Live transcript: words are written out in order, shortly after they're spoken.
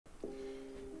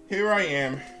Here I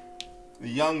am, the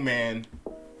young man,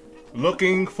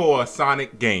 looking for a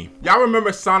Sonic game. Y'all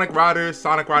remember Sonic Riders,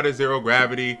 Sonic Riders Zero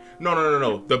Gravity?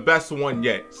 No. The best one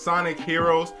yet. Sonic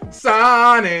Heroes.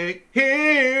 Sonic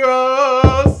Heroes.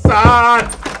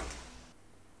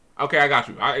 Okay, I got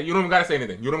you. You don't even gotta say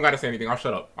anything. You don't gotta say anything. I'll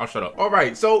shut up. All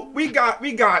right. So we got.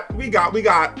 That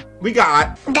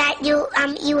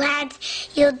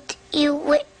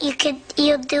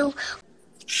you do.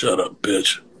 Shut up,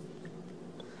 bitch.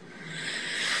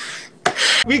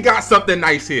 We got something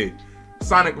nice here.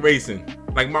 Sonic Racing.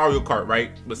 Like Mario Kart,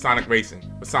 right? But Sonic Racing.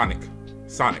 But Sonic.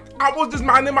 I was just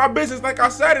minding my business, like I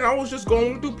said, and I was just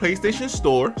going through PlayStation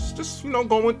stores. Just, going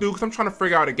through, because I'm trying to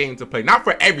figure out a game to play. Not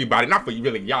for everybody, not for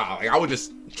really y'all. Like, I was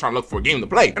just trying to look for a game to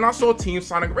play. And I saw Team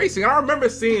Sonic Racing, and I remember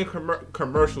seeing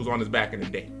commercials on this back in the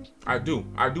day. I do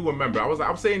remember. I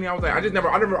was saying, I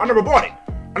never bought it.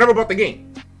 I never bought the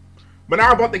game. But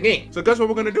now I bought the game. So guess what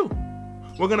we're gonna do?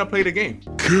 We're gonna play the game.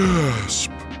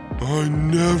 Gasp. I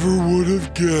never would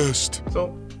have guessed.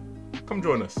 So, come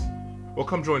join us. Well,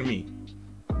 come join me.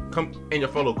 Come and your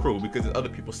fellow crew, because there's other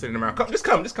people sitting around. Just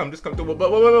come. 3,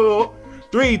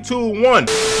 2, 1.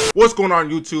 What's going on,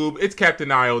 YouTube? It's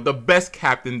Captain Io, the best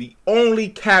captain, the only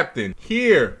captain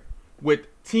here with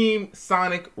Team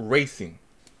Sonic Racing.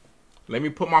 Let me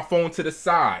put my phone to the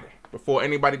side before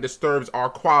anybody disturbs our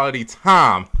quality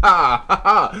time.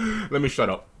 Let me shut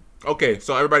up. Okay,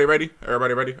 so everybody ready? All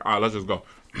right, let's just go.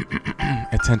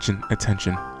 Attention.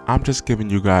 I'm just giving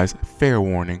you guys fair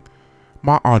warning.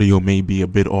 My audio may be a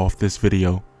bit off this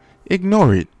video.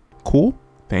 Ignore it. Cool?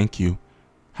 Thank you.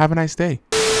 Have a nice day.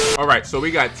 Alright, so we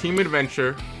got Team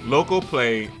Adventure, local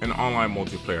play, and online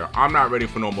multiplayer. I'm not ready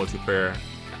for no multiplayer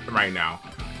right now.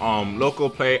 Local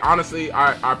play, honestly,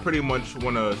 I pretty much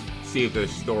want to see if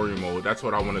there's story mode. That's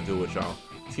what I want to do with y'all.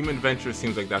 Team Adventure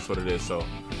seems like that's what it is, so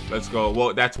let's go.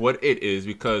 Well, that's what it is,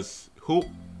 because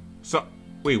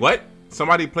wait, what?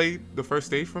 Somebody played the first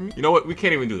stage for me? You know what? We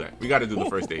can't even do that. We got to do the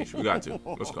first stage. We got to.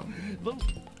 Let's go.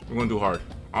 We're going to do hard.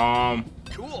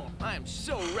 Cool. I'm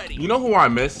so ready. You know who I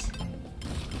miss?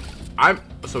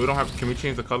 So we don't have, can we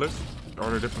change the colors? Are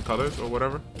there different colors or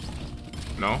whatever?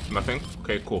 No? Nothing?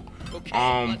 Okay, cool. Okay,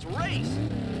 let's race.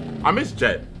 I miss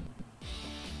Jet.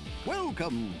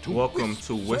 Welcome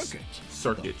to Whisk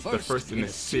Circuits, the first in a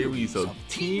series of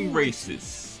team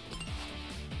races.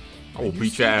 I will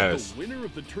beat your ass. The winner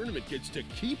of the tournament gets to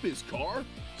keep his car?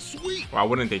 Sweet. Why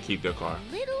wouldn't they keep their car?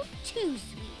 A little too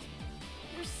sweet.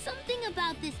 There's something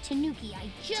about this Tanuki I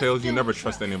just Tails, you never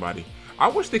trust anybody. I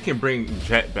wish they can bring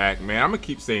Jet back, man. I'm gonna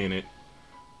keep saying it.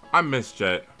 I miss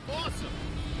Jet. Awesome.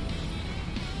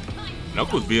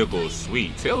 Knuckles' vehicle is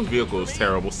sweet. Tails' vehicle is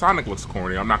terrible. Sonic looks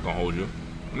corny. I'm not gonna hold you.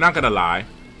 I'm not gonna lie.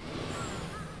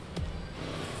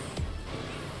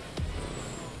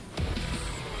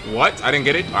 What? I didn't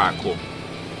get it? Alright, cool.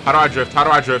 How do I drift?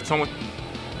 Someone.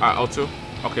 Alright, L2.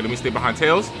 Okay, let me stay behind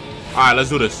Tails. Alright, let's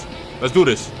do this.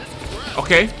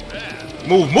 Okay.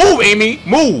 Move, Amy!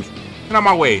 Move! Get out of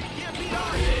my way.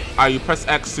 Alright, you press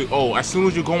X to. Oh, as soon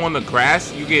as you go on the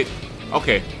grass, you get.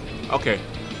 Okay.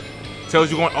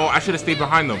 Tails, you going. Oh, I should have stayed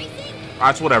behind them.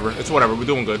 Alright, it's whatever. We're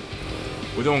doing good.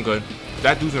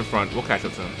 That dude's in front. We'll catch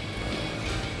up to him.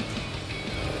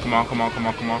 Come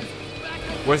on.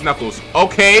 Where's Knuckles?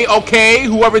 Okay.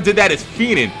 Whoever did that is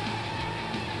fiending.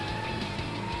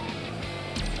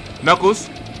 Knuckles.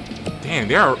 Damn,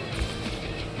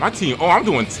 my team. Oh, I'm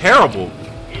doing terrible.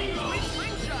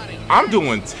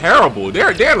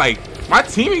 They're like, my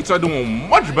teammates are doing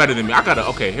much better than me.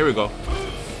 Okay, here we go.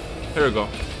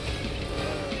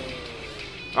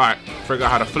 Alright, figure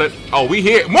out how to flip. Oh, we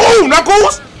here. Move,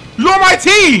 Knuckles! You're on my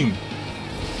team!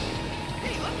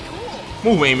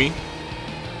 Move, Amy.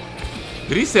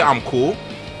 Did he say I'm cool?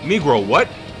 Negro, what?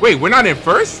 Wait, we're not in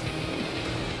first?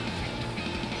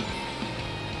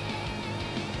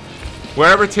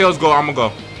 Wherever Tails go, I'm gonna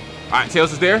go. Alright,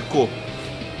 Tails is there? Cool.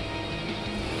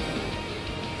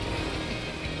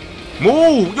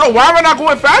 Move! Yo, why am I not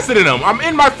going faster than him? I'm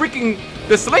in my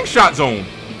the slingshot zone.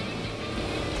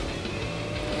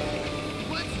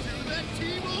 Let's do that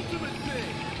team ultimate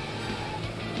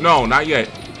thing. No, not yet.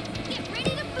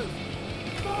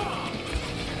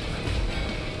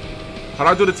 How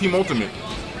do I do the team ultimate?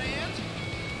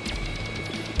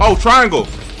 Oh, triangle.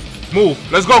 Move.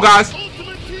 Let's go, guys.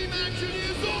 Ultimate team action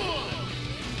is on.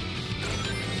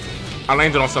 I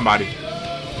landed on somebody.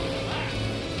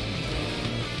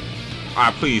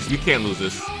 Alright, please. We can't lose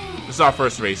this. This is our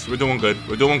first race. We're doing good.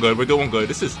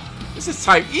 This is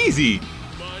type easy.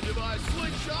 Mind if I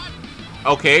slingshot?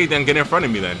 Okay, then get in front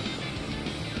of me then.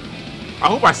 I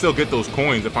hope I still get those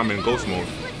coins if I'm in ghost mode.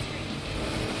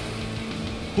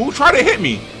 Who tried to hit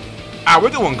me? Ah, we're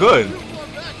doing good.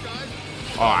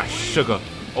 Oh, sugar.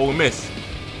 Oh, we missed.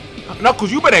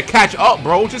 Knuckles, you better catch up,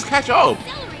 bro. Just catch up.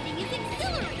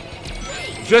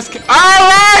 Just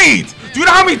alright! Do you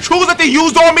know how many tools that they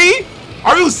used on me?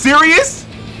 Are you serious?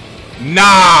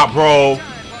 Nah, bro.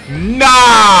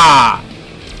 Nah.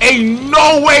 Ain't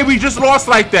no way we just lost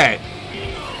like that.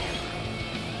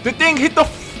 The thing hit the...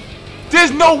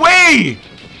 There's no way.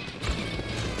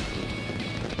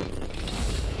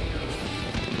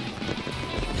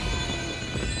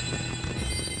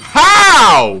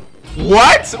 How?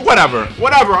 What? Whatever.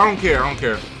 Whatever. I don't care. I don't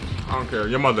care. I don't care.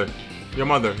 Your mother. Your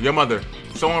mother. Your mother.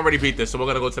 Someone already beat this, so we're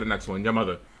gonna go to the next one. Your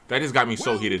mother. That just got me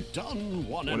so heated. Done,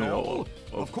 one and all.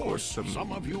 Of course,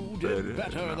 some of you did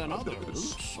better than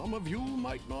others. Some of you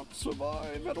might not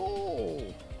survive at all.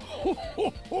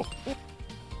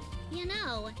 You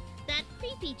know, that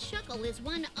creepy chuckle is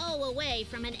 1-0 away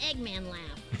from an Eggman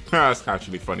laugh. That's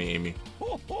actually funny, Amy.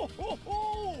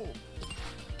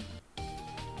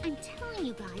 I'm telling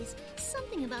you guys,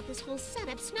 something about this whole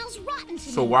setup smells rotten to me.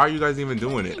 So why are you guys even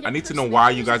doing it? I need to know why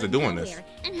you guys are doing this.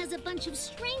 And has a bunch of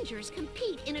strangers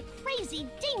compete in a crazy,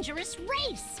 dangerous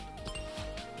race.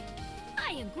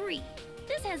 I agree.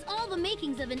 This has all the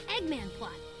makings of an Eggman plot.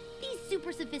 These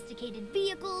super sophisticated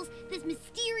vehicles, this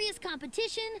mysterious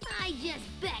competition. I just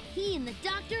bet he and the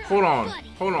doctor Hold are on.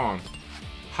 buddies. Hold on.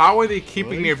 How are they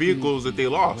keeping their vehicles that they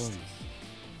lost?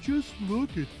 Just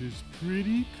look at this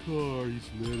pretty car he's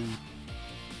letting.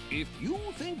 If you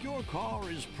think your car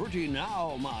is pretty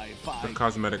now, my The fine...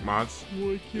 cosmetic mods.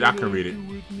 Why can't Yeah, I can read it.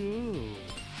 do it now?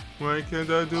 Why can't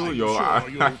I do it? I'm Yo, sure I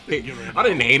you'll figure it didn't out.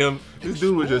 hate him. This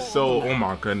dude was just so... Explore Oh my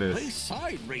the map, Play goodness.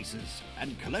 side races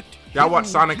and collect... Y'all watch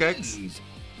hidden Sonic X? keys.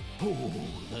 Oh,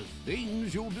 the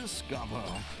things you'll discover.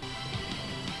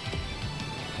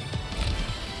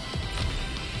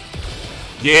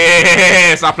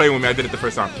 Yeah! Stop playing with me. I did it the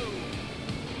first time.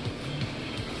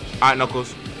 Alright,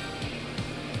 Knuckles.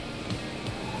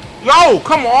 Yo,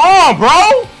 come on, bro!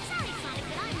 Sorry, Sonic,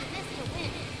 but I'm the best to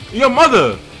win. Your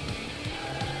mother.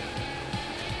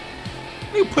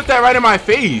 You put that right in my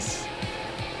face.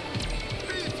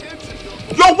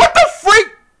 Yo, what the freak?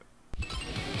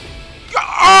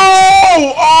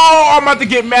 Oh, I'm about to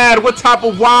get mad. What type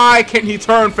of why can't he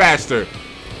turn faster?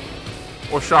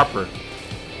 Or sharper?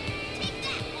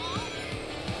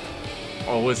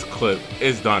 Oh, it's clipped.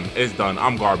 It's done. It's done.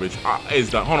 I'm garbage. It's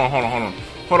done. Hold on.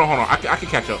 I can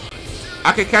catch up.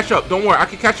 I can catch up. Don't worry. I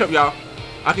can catch up, y'all.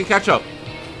 I can catch up.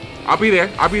 I'll be there.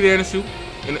 I'll be there in the soup.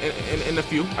 In the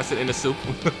few. I said in the soup.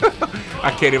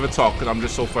 I can't even talk because I'm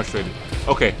just so frustrated.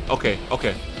 Okay.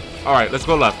 All right, let's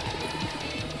go left.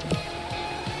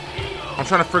 I'm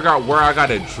trying to figure out where I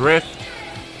gotta drift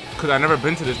because I've never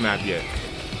been to this map yet.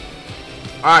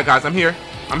 All right, guys. I'm here.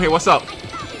 What's up?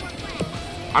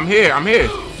 I'm here. I'm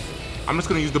just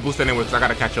gonna use the boost anyway because I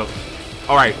gotta catch up.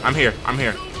 All right, I'm here.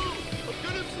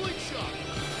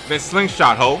 Then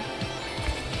slingshot, ho.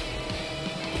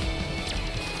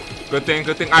 Good thing.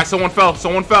 All right, someone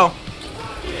fell.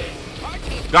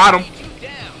 Got him.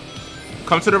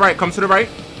 Come to the right.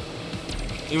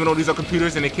 Even though these are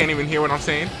computers and they can't even hear what I'm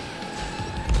saying.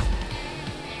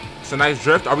 It's a nice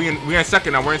drift. We're in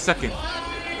second now. We're in second.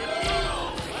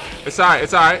 It's all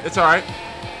right.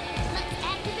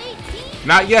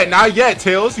 Not yet,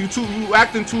 Tails. You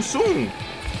acting too soon. You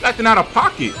acting out of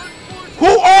pocket. Who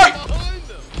are you?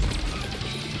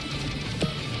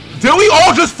 Did we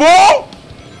all just fall?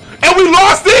 And we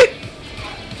lost it?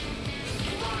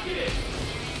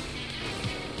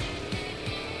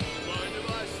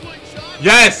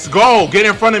 Yes, go. Get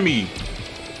in front of me.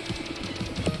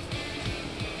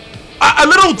 A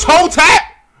little toe tap?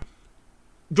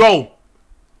 Yo.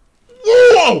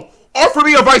 Whoa. Offer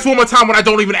me advice one more time when I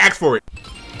don't even ask for it.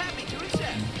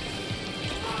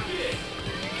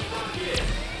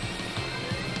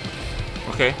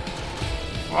 Okay.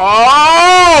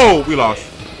 Oh, we lost.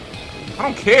 I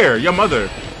don't care. Your mother.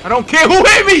 I don't care who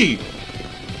hit me.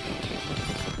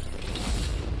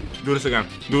 Do this again.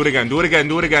 Do it again.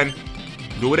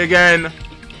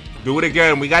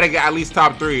 We gotta get at least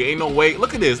top 3. Ain't no way.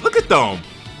 Look at this. Look at them.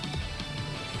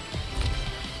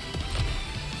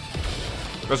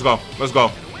 Let's go.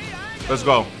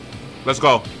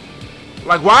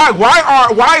 Like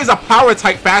why is a power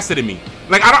type faster than me?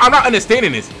 Like I'm not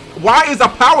understanding this. Why is a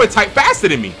power type faster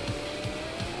than me?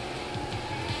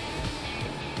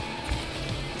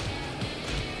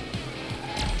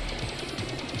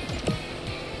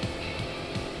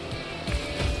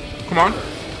 Come on.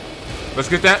 Let's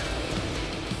get that.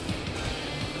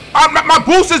 My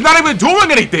boost is not even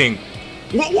doing anything.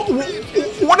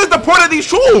 What is the point of these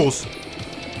tools?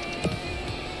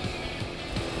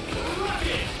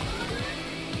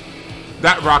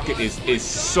 That rocket is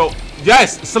so...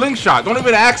 Yes, slingshot. Don't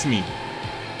even ask me.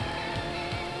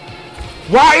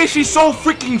 Why is she so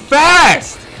freaking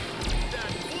fast?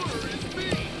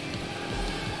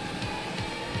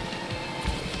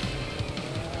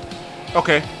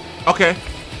 Okay. Okay.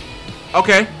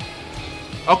 Okay.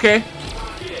 Okay.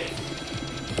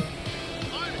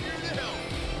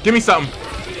 Give me something.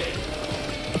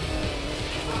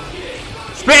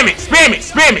 Spam it, spam it,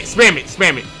 spam it, spam it,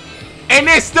 spam it. And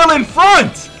they're still in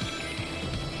front.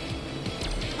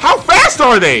 How fast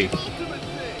are they?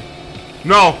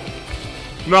 No.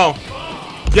 No.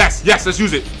 Yes, yes, let's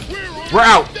use it. We're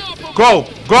out. Go,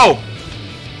 go.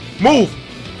 Move.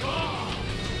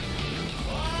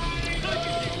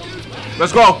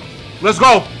 Let's go. Let's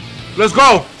go. Let's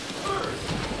go.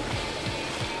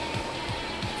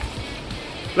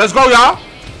 Let's go, y'all.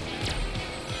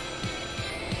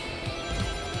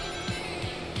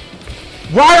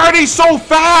 Why are they so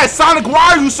fast? Sonic,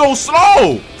 why are you so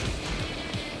slow?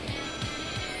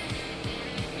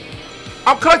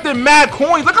 I'm collecting mad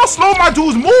coins. Look how slow my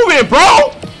dude's moving,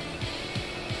 bro.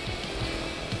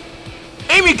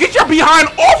 Amy, get your behind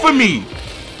off of me.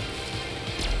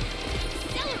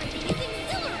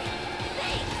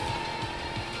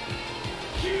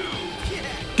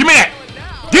 Give me that.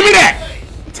 Give me that.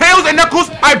 Tails and Knuckles,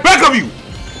 I beg of you.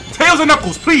 Tails and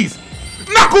Knuckles, please.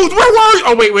 Knuckles, where were you?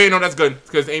 Oh, wait, no, that's good.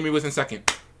 Because Amy was in second.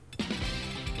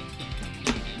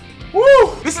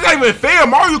 Woo! This is not even fair.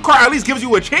 Mario Kart at least gives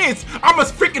you a chance. I'm a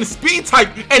freaking speed type,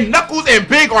 and Knuckles and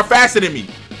Big are faster than me.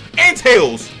 And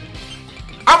Tails.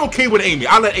 I'm okay with Amy.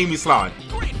 I'll let Amy slide.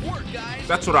 Great work, guys.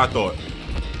 That's what I thought.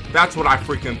 That's what I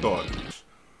freaking thought.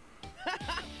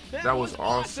 That was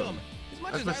awesome.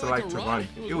 That's just like to run.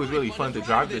 It was really fun to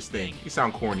drive this thing. You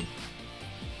sound corny.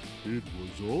 It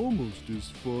was almost as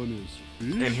fun as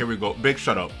fish. And here we go. Big,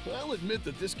 shut up. I'll admit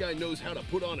that this guy knows how to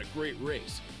put on a great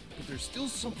race. But there's still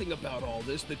something about all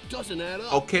this that doesn't add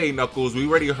up. Okay, Knuckles, we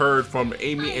already heard from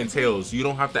Amy and Tails. You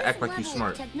don't have to act like you're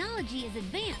smart. Technology is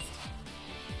advanced.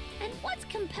 And what's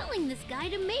compelling this guy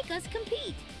to make us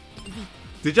compete?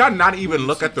 Did y'all not even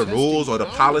look at the rules or the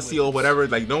policy or whatever?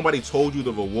 Like, nobody told you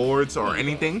the rewards or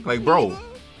anything? Like, bro.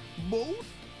 Both?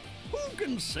 Who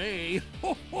can say?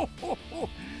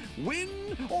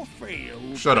 Win or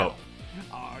fail? Shut up.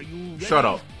 Are you ready? Shut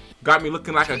up. Got me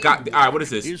looking like I got... Alright, what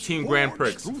is this? Team Grand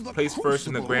Prix. Place first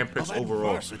in the Grand Prix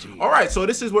overall. Alright, so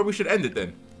this is where we should end it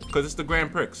then. Because it's the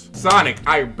Grand Prix. Sonic,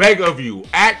 I beg of you,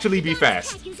 actually be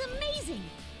fast. Tech is amazing.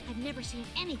 I've never seen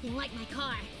anything like my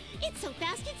car. It's so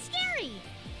fast, it's scary.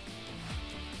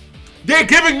 They're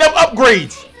giving them upgrades.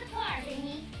 It's a car,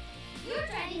 Amy. You're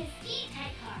driving a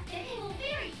speed-type car that can go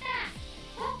very fast.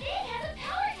 But Big has a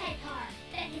power-type car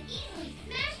that can easily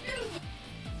smash through.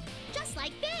 Just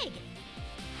like Big.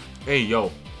 Hey,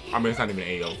 yo. I mean, it's not even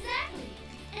a yo. Exactly.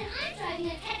 And I'm driving a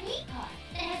technique car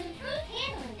that has improved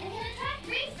handling and can attract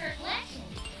rings for collection.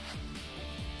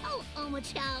 Oh,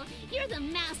 Omochao, you're the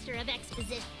master of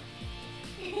exposition.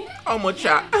 Oh, my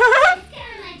child. It's kind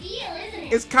of my deal, isn't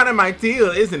it? It's kind of my deal,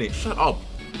 isn't it? Shut up.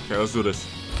 Okay, let's do this.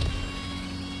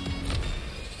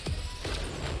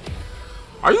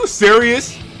 Are you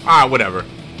serious? Alright, whatever.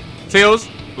 Tails,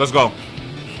 let's go.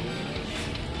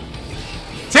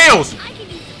 Tails! I can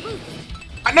use a boost.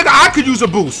 Nigga, I could use a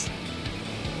boost.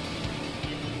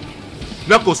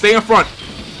 Knuckles, stay in front.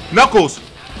 Knuckles.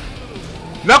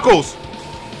 Knuckles.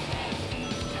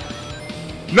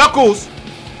 Knuckles.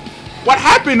 What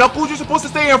happened, Knuckles? You're supposed to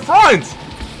stay in front.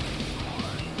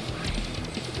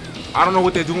 I don't know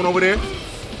what they're doing over there,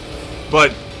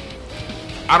 but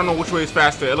I don't know which way is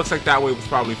faster. It looks like that way was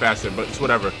probably faster, but it's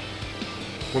whatever.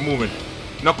 We're moving.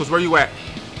 Knuckles, where you at?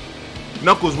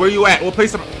 Knuckles, where you at? We'll play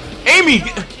some... Amy!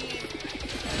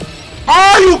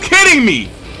 Are you kidding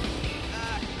me?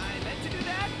 I meant to do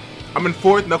that. I'm in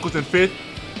fourth, Knuckles in fifth.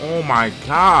 Oh my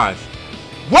gosh.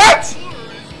 What?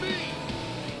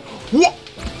 What?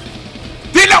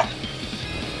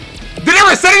 Did they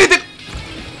ever say anything?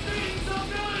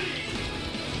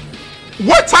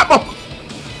 What type of...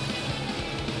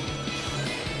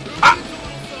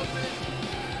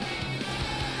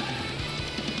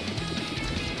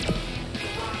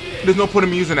 There's no point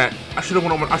in me using that. I should have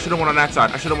went on that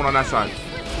side. I should have went on that side.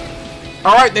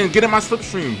 Alright then, get in my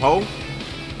slipstream, ho.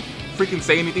 Freaking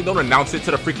say anything. Don't announce it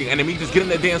to the freaking enemy. Just get in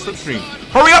the damn slipstream.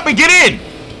 Hurry up and get in!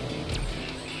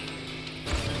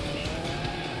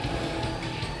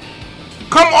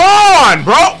 Come on,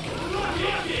 bro!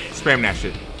 Spam that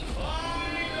shit.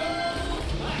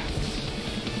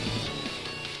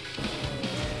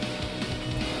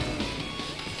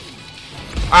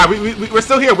 Alright, we're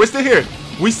still here. We're still here.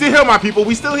 We still here, my people.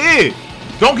 We still here.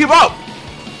 Don't give up.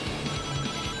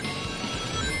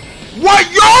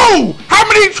 2! How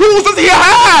many 2s does he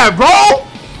have, bro?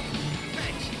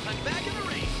 Thanks. I'm back in the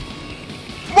race.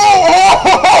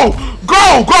 Oh!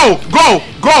 Go! Go! Go!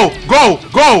 Go! Go!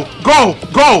 Go! Go!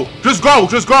 Go! Just go!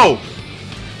 Just go!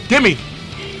 Gimme!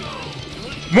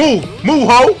 Move! Move,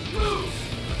 ho!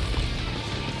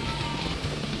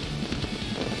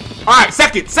 Alright,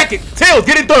 second! Tails,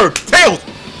 get in third! Tails!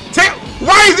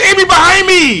 Why is Amy behind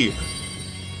me?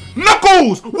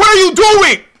 Knuckles! What are you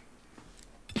doing?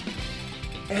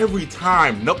 Every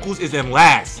time, Knuckles is in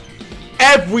last.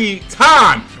 Every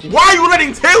time! Why are you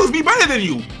letting Tails be better than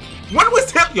you? When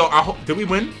was Tails? Yo, did we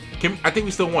win? I think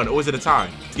we still won. Or was it a tie?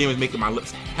 This game is making my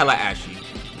lips hella ashy.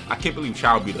 I can't believe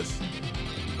Child beat us.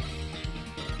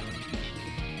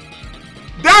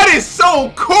 That is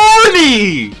so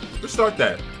corny! Restart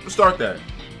that. Restart that.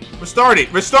 Restart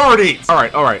it. Restart it.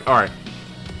 Alright.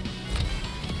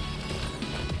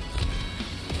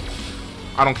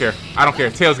 I don't care.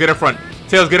 Tails, get in front.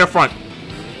 Tails, get in front.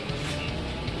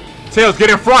 Tails, get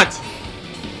in front.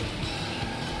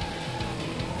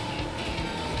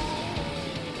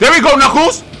 There we go,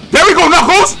 Knuckles. There we go,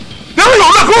 Knuckles.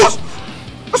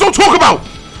 That's what I'm talking about.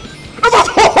 That's what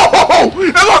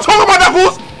I'm talking about,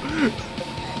 Knuckles.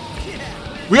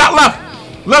 We got left.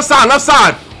 Left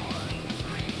side.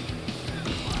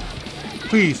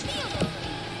 Please.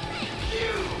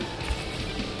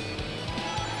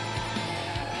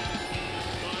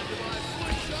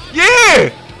 Yeah!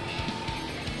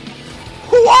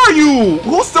 Who are you?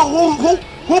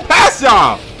 Who passed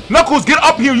y'all? Knuckles, get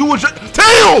up here. You was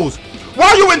Tails!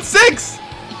 Why are you in 6?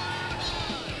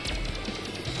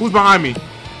 Who's behind me?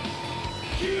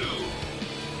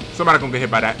 Somebody gonna get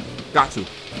hit by that. Got to.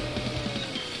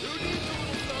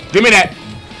 Give me that.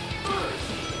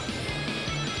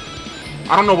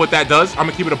 I don't know what that does. I'm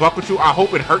gonna keep it a buck with you. I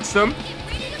hope it hurts them.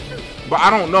 But I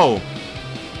don't know.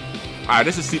 Alright,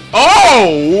 this is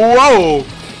oh!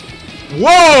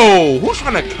 Whoa! Who's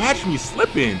trying to catch me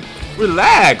slipping?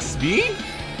 Relax, B.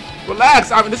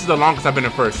 Relax. I mean, this is the longest I've been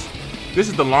in first.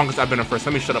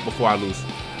 Let me shut up before I lose.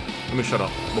 Let me shut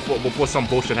up before some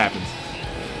bullshit happens.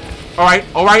 Alright.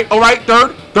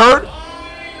 Third.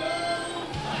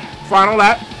 Final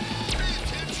lap.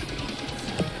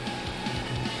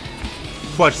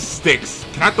 Fudge sticks.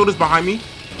 Can I throw this behind me?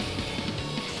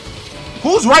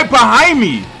 Who's right behind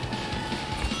me?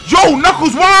 Yo,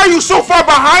 Knuckles, why are you so far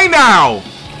behind now?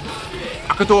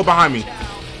 I can throw it behind me.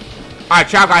 Alright,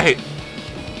 Chow got hit.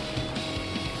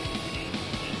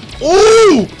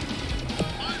 Ooh!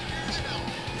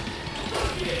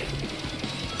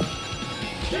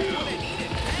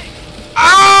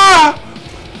 Ah!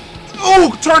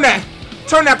 Ooh, turn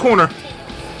that corner.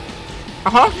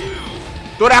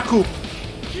 Throw that coup.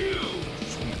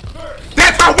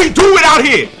 That's how we do it out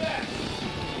here.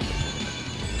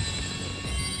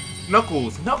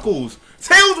 Knuckles.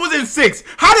 Tails was in 6.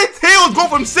 How did Tails go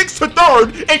from 6 to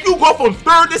 3rd and you go from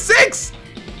 3rd to 6?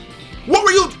 What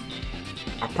were you?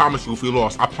 I promise you if we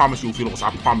lost. I promise you I'm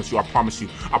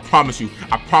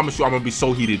gonna be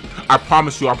so heated. I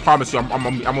promise you I'm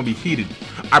gonna be heated.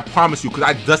 I promise you, because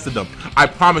I dusted them. I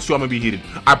promise you I'm gonna be heated.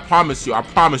 I promise you.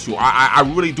 I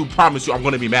really do promise you I'm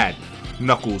gonna be mad.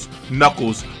 Knuckles.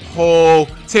 Oh,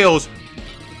 Tails.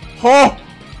 Oh.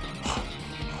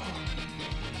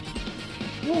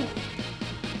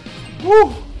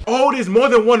 Woo. Oh, there's more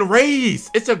than one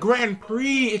race. It's a Grand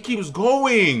Prix. It keeps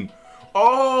going.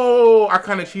 Oh, I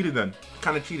kind of cheated then.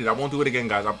 I won't do it again,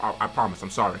 guys. I promise. I'm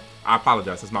sorry. I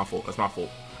apologize. That's my fault.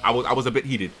 I was a bit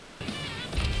heated.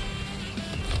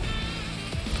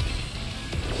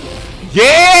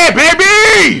 Yeah,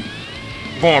 baby!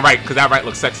 Going right, because that right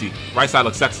looks sexy. Right side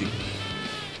looks sexy.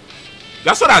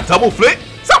 Y'all saw that double flip?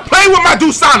 Stop playing with my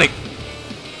dude Sonic!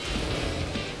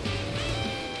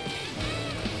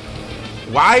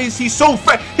 Why is he so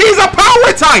fat? He's a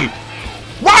power type!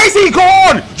 Why is he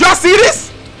gone? Do y'all see this?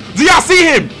 Do y'all see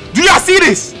him? Do y'all see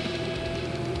this?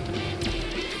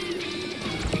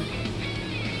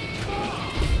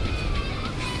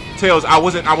 Tails, I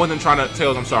wasn't trying to.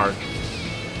 Tails, I'm sorry.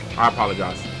 I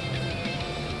apologize.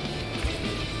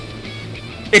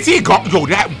 Is he gone? Yo,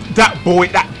 that boy,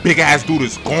 that big ass dude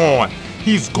is gone.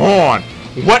 He's gone.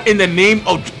 What in the name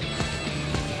of?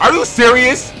 Are you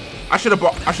serious? I should have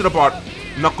brought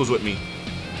Knuckles with me.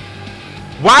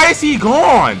 Why is he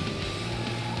gone?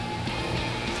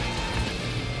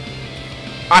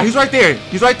 He's right there.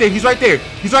 He's right there.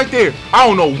 I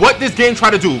don't know what this game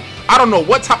tried to do. I don't know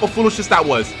what type of foolishness that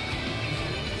was.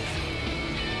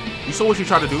 You saw what she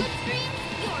tried to do?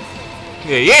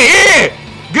 Yeah.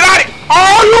 Get out of it.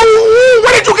 Oh, you.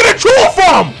 Where did you get a tool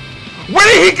from?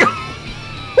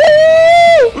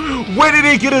 Where did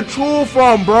he get a tool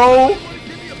from, bro?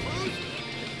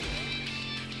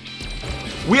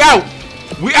 We out.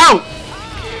 We out.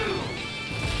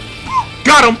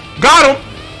 Got him. Got him.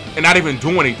 And not even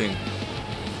do anything.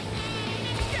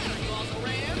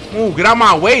 Move. Get out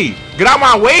my way. Get out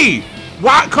my way.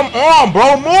 Why? Come on,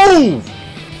 bro. Move.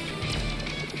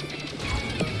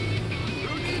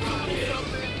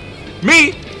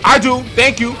 Me. I do.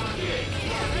 Thank you.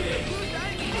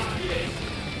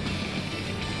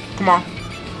 Come on.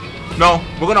 No.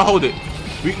 We're going to hold it.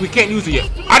 We can't use it yet.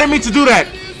 I didn't mean to do that.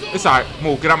 It's alright.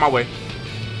 Move. Get out my way.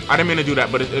 I didn't mean to do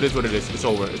that, but it is what it is. It's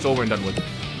over. It's over and done with.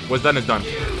 What's done is done.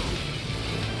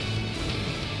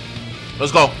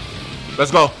 Let's go.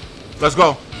 Let's go. Let's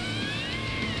go.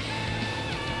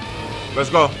 Let's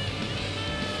go.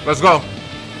 Let's go.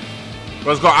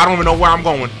 Let's go. I don't even know where I'm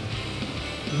going.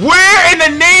 Where in the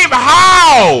name?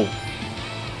 How?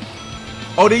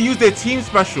 Oh, they used their team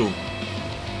special.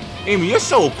 Amy, you're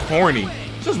so corny.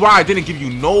 This is why I didn't give you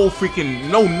no freaking,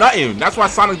 no nothing. That's why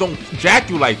Sonic don't jack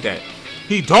you like that.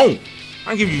 He don't.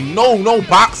 I didn't give you no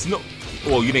box. No.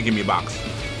 Well, you didn't give me a box.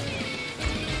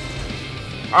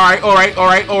 Alright, alright,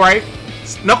 alright, alright.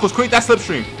 Knuckles, create that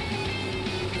slipstream.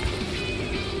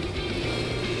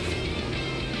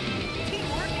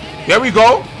 There we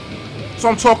go. That's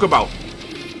what I'm talking about.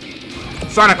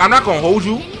 Sonic, I'm not gonna hold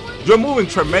you. You're moving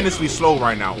tremendously slow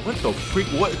right now. What the freak?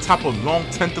 What type of long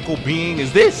tentacle being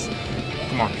is this?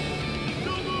 Come on.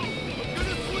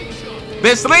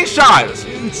 Then slingshot.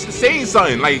 It's saying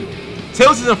something. Like,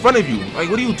 Tails is in front of you. Like,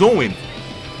 what are you doing?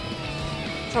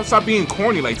 Stop being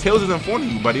corny. Like, Tails is in front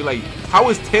of you, buddy. Like, how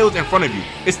is Tails in front of you?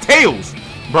 It's Tails,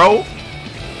 bro.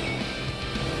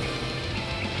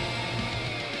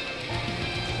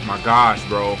 Oh my gosh,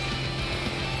 bro.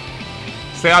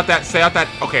 Stay out that.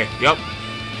 Okay, yep.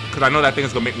 Because I know that thing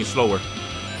is going to make me slower.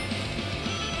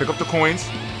 Pick up the coins.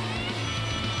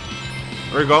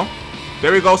 There we go.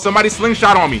 There we go. Somebody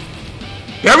slingshot on me.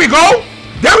 There we go.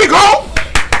 There we go.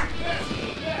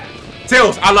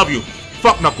 Tails, I love you.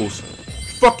 Fuck Knuckles.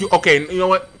 Fuck you. Okay, you know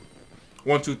what?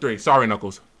 1, 2, 3. Sorry,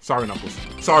 Knuckles. Sorry, Knuckles.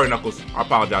 Sorry, Knuckles. I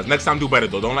apologize. Next time, do better,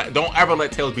 though. Don't ever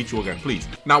let Tails beat you again, please.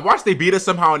 Now, watch they beat us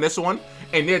somehow in this one,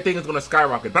 and their thing is going to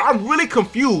skyrocket. But I'm really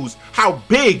confused how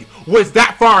Big was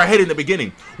that far ahead in the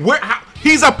beginning.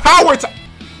 He's a power type.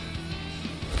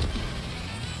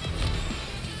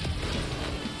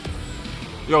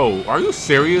 Yo, are you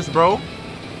serious, bro?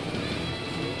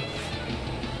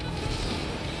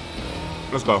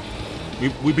 Let's go.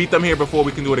 We beat them here before.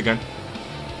 We can do it again.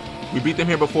 We beat them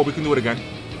here before. We can do it again.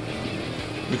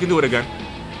 We can do it again.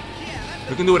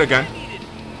 We can do it again.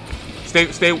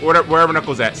 Stay wherever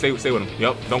Knuckles at. Stay with him.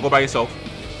 Yep. Don't go by yourself.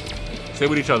 Stay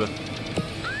with each other.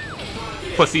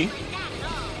 Pussy.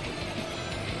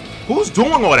 Who's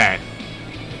doing all that?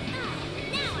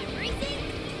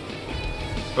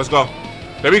 Let's go.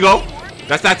 There we go.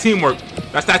 That's that teamwork.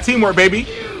 That's that teamwork, baby.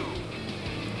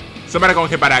 Somebody gonna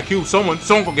get hit by that cube. Someone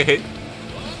gonna get hit.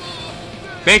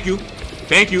 Thank you.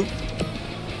 Thank you.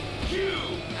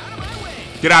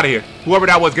 Get out of here. Whoever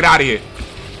that was, get out of here.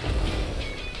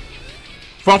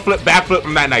 Front flip, back flip.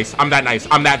 I'm that nice. I'm that nice.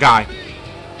 I'm that guy.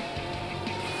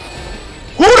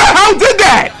 Who the hell did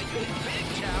that?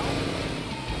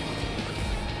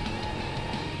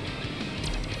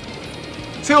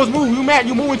 Tails, move. You mad?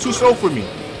 You moving too slow for me.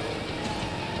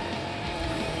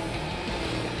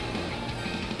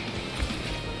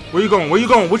 Where you going? Where you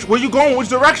going? Where you going? Which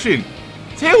direction?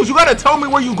 Tails, you gotta tell me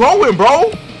where you going,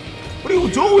 bro. What are you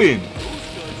doing?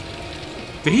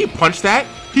 Did he punch that?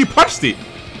 He punched it.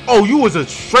 Oh, you was a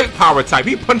straight power type.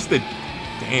 He punched it.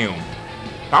 Damn.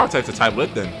 Power type's a type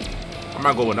lit then. I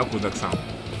might go with Knuckles next time.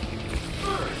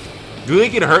 Do they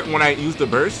get hurt when I use the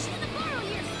burst?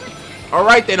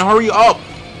 Alright then, hurry up.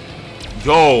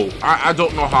 Yo, I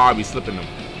don't know how I be slipping them.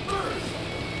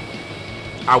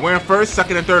 We're in first,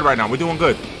 second, and third right now. We're doing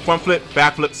good. Front flip,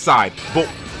 back flip, side. But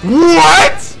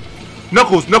what?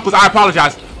 Knuckles, I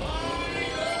apologize.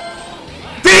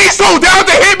 Did he slow down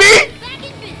to hit me?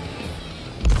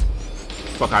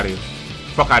 Fuck out of here.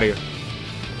 Fuck out of here.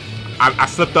 I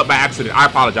slipped up by accident. I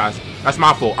apologize. That's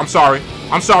my fault. I'm sorry.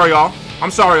 I'm sorry, y'all. I'm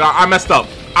sorry, y'all. I messed up.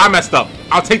 I messed up.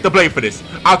 I'll take the blame for this.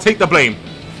 I'll take the blame.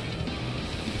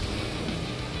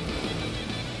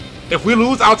 If we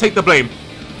lose, I'll take the blame.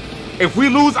 If we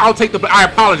lose, I'll take the blame. I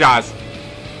apologize.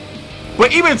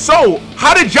 But even so,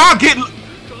 how did y'all get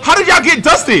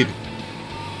dusted?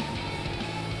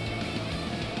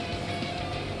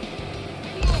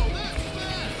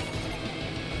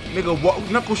 Nigga,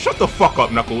 what? Knuckles, shut the fuck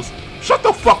up, Knuckles. Shut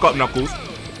the fuck up, Knuckles.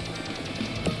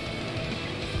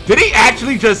 Did he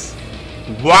actually just...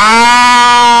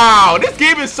 Wow! This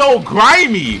game is so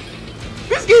grimy.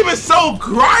 This game is so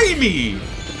grimy.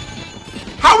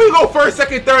 How we go first,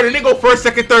 second, third, and then go first,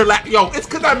 second, third, yo, it's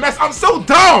cause I mess. I'm so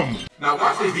dumb. Now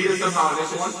watch they beat us somehow on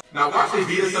this one. Now watch they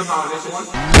beat us somehow on this one.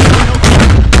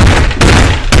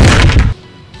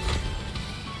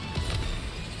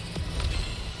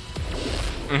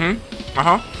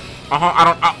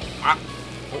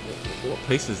 What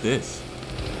place is this?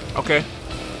 Okay.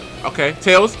 Okay.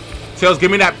 Tails. Tails, give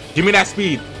me that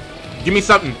speed. Give me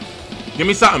something. Give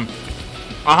me something.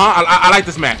 I like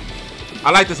this map. I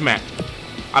like this map.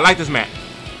 I like this map.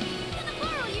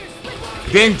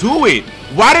 Then do it.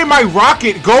 Why did my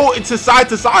rocket go into side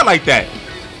to side like that?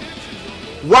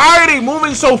 Why are they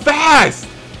moving so fast?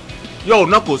 Yo,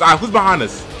 Knuckles. Alright, who's behind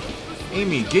us?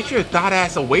 Amy, get your thought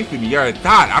ass away from me. You're a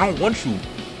thought. I don't want you.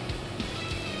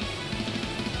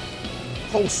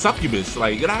 Whole succubus.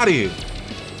 Like, get out of here.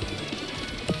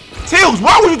 Tails,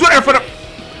 why would you do that for the...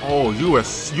 Oh, you a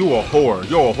whore.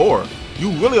 You're a whore.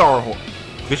 You really are a whore.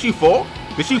 Did she fall?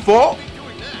 Did she fall?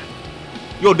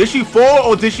 Yo, did she fall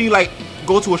or did she like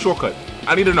go to a shortcut?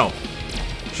 I need to know.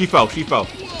 She fell. She fell.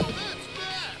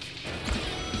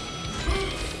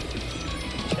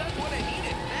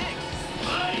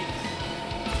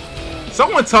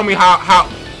 Someone tell me how.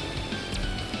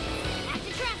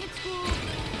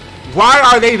 Why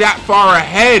are they that far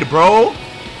ahead, bro?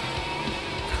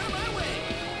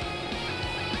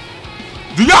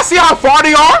 Do y'all see how far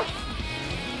they are?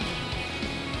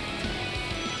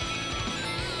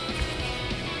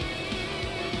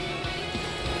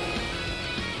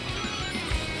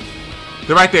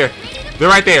 They're right there. They're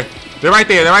right there. They're right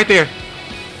there. They're right there.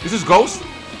 This is Ghost?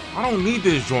 I don't need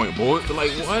this joint, boy.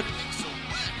 Like, what?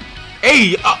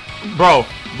 Hey, bro,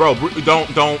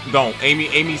 don't.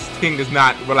 Amy's thing is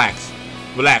not. Relax.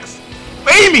 Relax.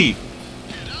 Amy!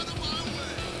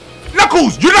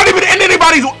 Knuckles, you're not even in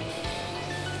anybody's.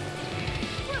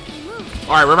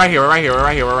 Alright, we're right here. We're right here. We're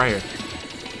right here. We're right here.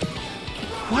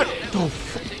 What the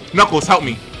f? Knuckles, help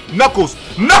me. Knuckles!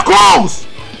 Knuckles!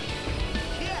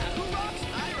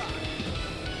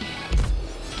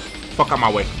 Fuck out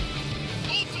my way.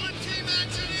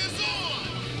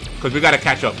 Because we gotta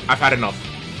catch up. I've had enough.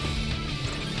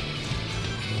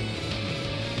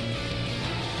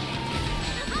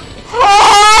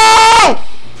 Oh!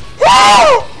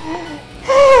 Oh!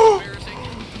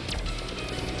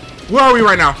 Where are we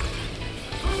right now?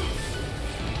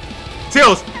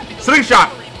 Tails,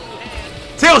 slingshot.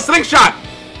 Tails, slingshot.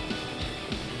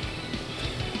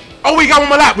 Oh, we got one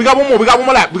more lap. We got one more. We got one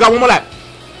more lap. We got one more lap.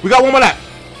 We got one more lap.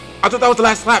 I thought that was the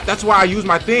last lap. That's why I used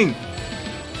my thing.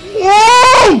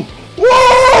 Whoa!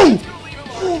 Whoa!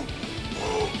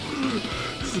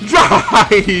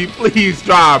 Drive! Please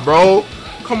drive, bro.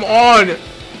 Come on.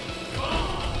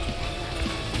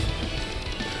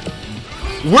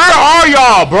 Where are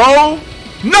y'all, bro?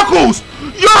 Knuckles!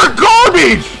 You're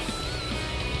garbage!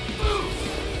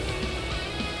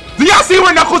 Do y'all see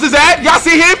where Knuckles is at? Y'all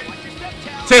see him?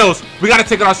 Tails, we gotta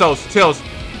take it ourselves. Tails,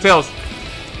 Tails,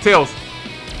 Tails,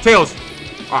 Tails.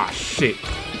 Ah, shit.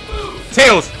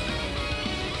 Tails.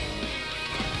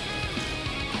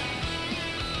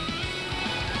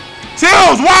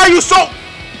 Tails, why are you so...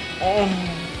 Oh,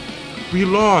 we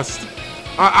lost.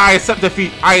 I accept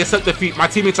defeat. I accept defeat. My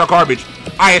teammates are garbage.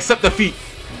 I accept defeat.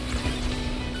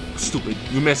 Stupid.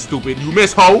 You miss, stupid. You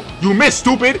miss, ho. You miss,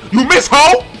 stupid. You miss,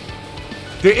 ho.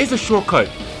 There is a shortcut.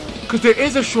 Because there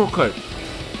is a shortcut.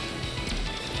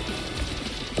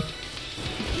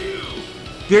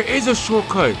 There is a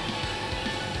shortcut.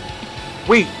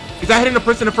 Wait, is that hitting the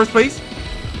person in the first place?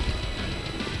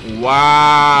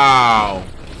 Wow.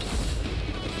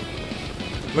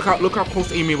 Look how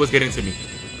close Amy was getting to me.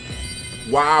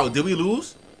 Wow, did we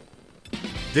lose?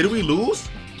 Did we lose?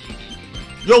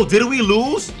 Yo, did we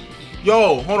lose?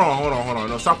 Yo, hold on.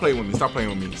 No, stop playing with me. Stop playing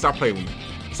with me. Stop playing with me.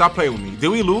 Stop playing with me. Did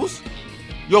we lose?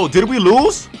 Yo, did we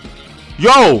lose?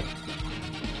 Yo!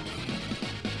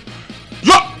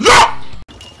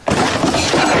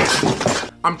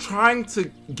 I'm trying to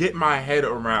get my head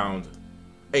around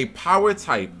a power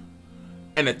type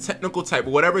and a technical type,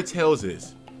 whatever Tails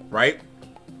is, right?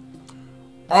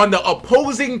 On the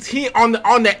opposing team, on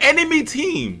the enemy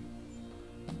team.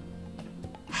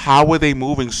 How are they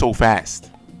moving so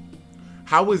fast?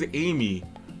 How is Amy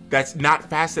that's not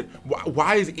fast?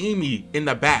 Why is Amy in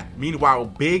the back? Meanwhile,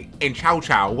 Big and Chow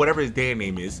Chow, whatever his damn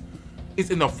name is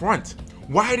in the front.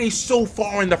 Why are they so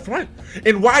far in the front?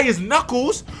 And why is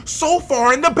Knuckles so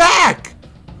far in the back?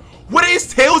 What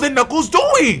is Tails and Knuckles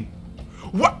doing?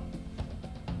 What?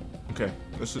 Okay,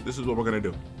 this is what we're gonna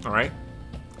do. All right,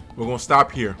 we're gonna stop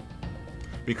here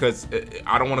because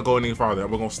I don't want to go any farther.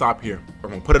 We're gonna stop here.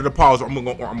 I'm gonna put it on pause. I'm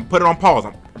gonna put it on pause.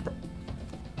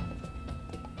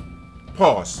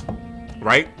 Pause.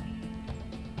 Right?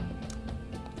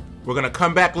 We're gonna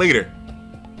come back later,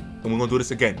 and we're gonna do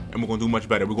this again, and we're gonna do much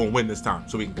better. We're gonna win this time,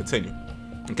 so we can continue.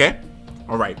 Okay?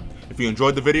 All right. If you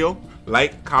enjoyed the video,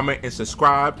 like, comment, and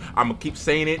subscribe. I'm gonna keep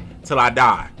saying it till I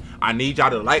die. I need y'all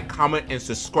to like, comment, and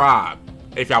subscribe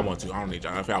if y'all want to. I don't need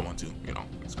y'all. If y'all want to, you know,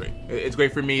 it's great. It's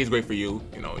great for me. It's great for you.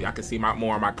 You know, y'all can see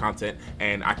more of my content,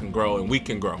 and I can grow, and we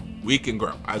can grow. We can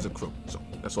grow as a crew. So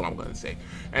that's what I'm gonna say.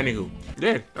 Anywho,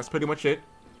 yeah, that's pretty much it.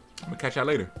 I'm gonna catch y'all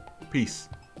later. Peace.